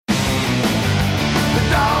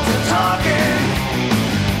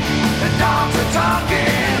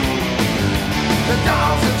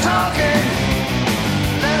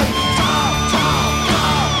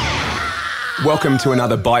Welcome to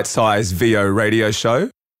another bite-sized VO radio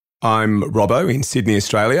show. I'm Robbo in Sydney,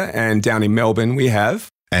 Australia, and down in Melbourne we have...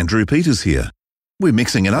 Andrew Peters here. We're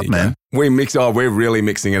mixing it up, man. We're really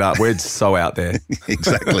mixing it up. We're so out there.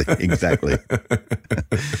 Exactly.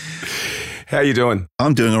 How are you doing?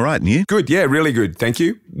 I'm doing all right, and you? Good, yeah, really good. Thank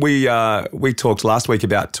you. We talked last week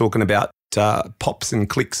about talking about pops and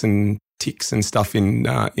clicks and ticks and stuff in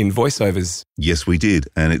voiceovers. Yes, we did,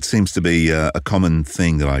 and it seems to be a common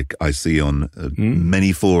thing that I see on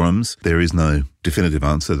many forums. There is no definitive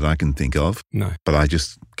answer that I can think of. No. But I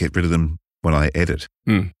just get rid of them when I edit.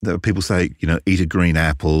 People say, eat a green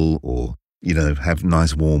apple or, have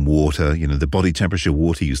nice warm water. The body temperature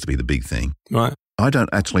water used to be the big thing. Right. I don't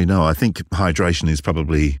actually know. I think hydration is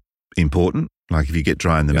probably important. Like if you get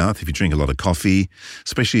dry in the mouth, if you drink a lot of coffee,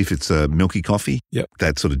 especially if it's a milky coffee,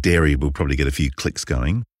 that sort of dairy will probably get a few clicks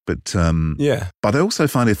going. But but I also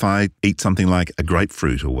find if I eat something like a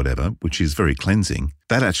grapefruit or whatever, which is very cleansing,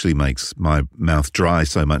 that actually makes my mouth dry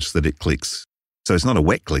so much that it clicks. So it's not a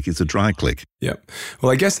wet click, it's a dry click. Yeah.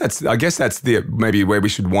 Well, I guess that's the maybe where we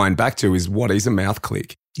should wind back to is what is a mouth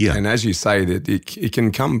click. Yeah. And as you say, that it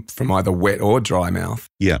can come from either wet or dry mouth.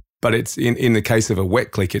 Yeah. But it's in the case of a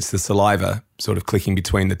wet click, it's the saliva sort of clicking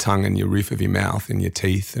between the tongue and your roof of your mouth and your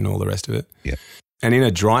teeth and all the rest of it. Yeah. And in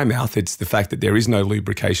a dry mouth, it's the fact that there is no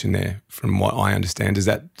lubrication there, from what I understand. Does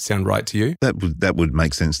that sound right to you? That would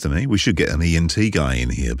make sense to me. We should get an ENT guy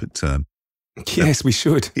in here, but yes, we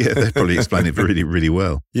should. Yeah, they probably explain it really, really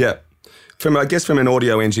well. Yeah. From an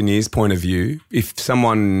audio engineer's point of view, if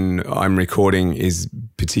someone I'm recording is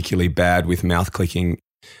particularly bad with mouth clicking,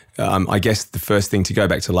 I guess the first thing, to go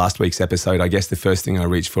back to last week's episode, I guess the first thing I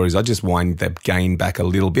reach for is I just wind the gain back a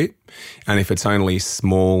little bit. And if it's only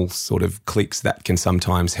small sort of clicks, that can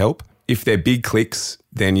sometimes help. If they're big clicks,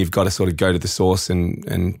 then you've got to sort of go to the source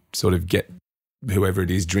and sort of get whoever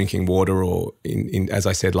it is drinking water, or in as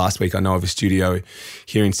I said last week, I know of a studio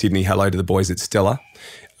here in Sydney, hello to the boys at Stella,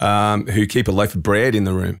 who keep a loaf of bread in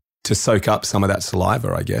the room to soak up some of that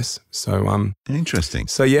saliva, I guess. So interesting.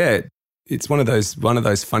 So yeah, it's one of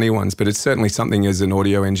those funny ones, but it's certainly something as an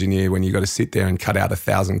audio engineer when you got to sit there and cut out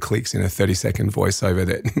 1,000 clicks in a 30-second voiceover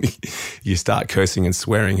that you start cursing and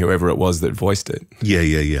swearing whoever it was that voiced it.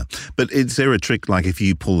 Yeah. But is there a trick, like if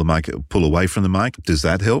you pull away from the mic, does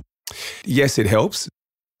that help? Yes, it helps,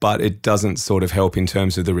 but it doesn't sort of help in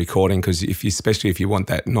terms of the recording, because especially if you want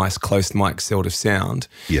that nice close mic sort of sound.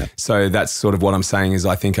 Yeah. So that's sort of what I'm saying is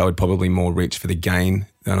I think I would probably more reach for the gain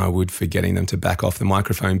than I would for getting them to back off the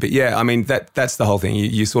microphone. But yeah, I mean, that's the whole thing.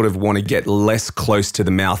 You sort of want to get less close to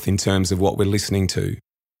the mouth in terms of what we're listening to,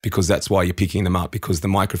 because that's why you're picking them up, because the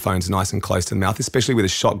microphone's nice and close to the mouth, especially with a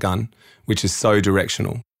shotgun, which is so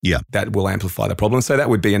directional. Yeah. That will amplify the problem. So that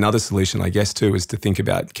would be another solution, I guess, too, is to think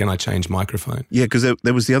about, can I change microphone? Yeah, because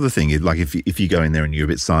there was the other thing, like if you go in there and you're a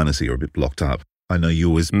bit sinusy or a bit blocked up, I know you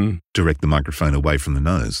always direct the microphone away from the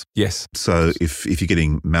nose. Yes. So if you're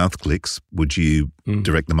getting mouth clicks, would you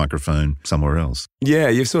direct the microphone somewhere else? Yeah,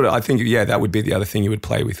 I think that would be the other thing you would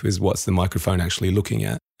play with, was what's the microphone actually looking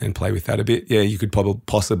at, and play with that a bit. Yeah, you could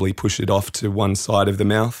possibly push it off to one side of the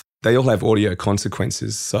mouth. They all have audio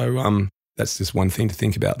consequences, so that's just one thing to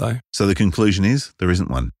think about, though. So the conclusion is there isn't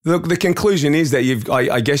one. Look, the conclusion is that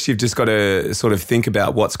I guess you've just got to sort of think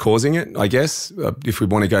about what's causing it, I guess. If we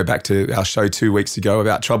want to go back to our show 2 weeks ago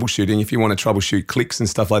about troubleshooting, if you want to troubleshoot clicks and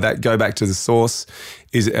stuff like that, go back to the source.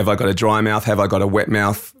 Have I got a dry mouth? Have I got a wet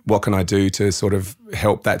mouth? What can I do to sort of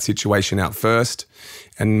help that situation out first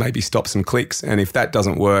and maybe stop some clicks? And if that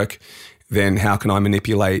doesn't work, then how can I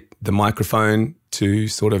manipulate the microphone to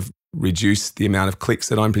sort of reduce the amount of clicks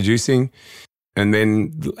that I'm producing? And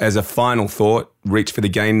then as a final thought, reach for the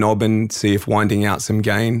gain knob and see if winding out some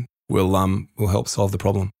gain will help solve the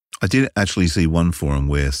problem. I did actually see one forum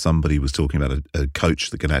where somebody was talking about a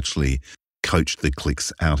coach that can actually coach the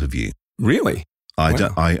clicks out of you. Really?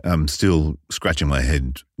 I am still scratching my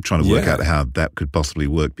head trying to work out how that could possibly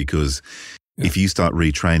work, because if you start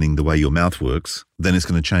retraining the way your mouth works, then it's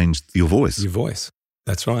going to change your voice. Your voice.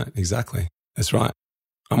 That's right. Exactly. That's right.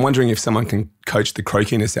 I'm wondering if someone can coach the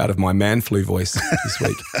croakiness out of my man flu voice this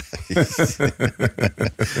week.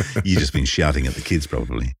 You've just been shouting at the kids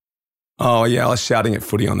probably. Oh, yeah. I was shouting at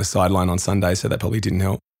footy on the sideline on Sunday, so that probably didn't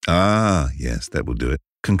help. Ah, yes, that will do it.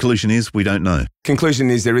 Conclusion is we don't know.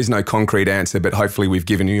 Conclusion is there is no concrete answer, but hopefully we've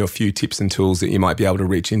given you a few tips and tools that you might be able to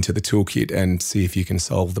reach into the toolkit and see if you can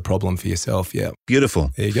solve the problem for yourself. Yeah.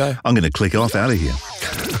 Beautiful. There you go. I'm going to click off out of here.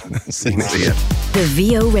 See you next year. The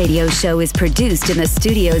VO Radio Show is produced in the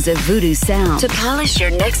studios of Voodoo Sound. To polish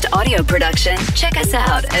your next audio production, check us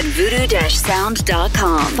out at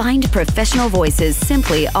voodoo-sound.com. Find professional voices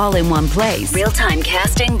simply all in one place.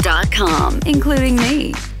 Realtimecasting.com, including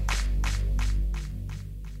me.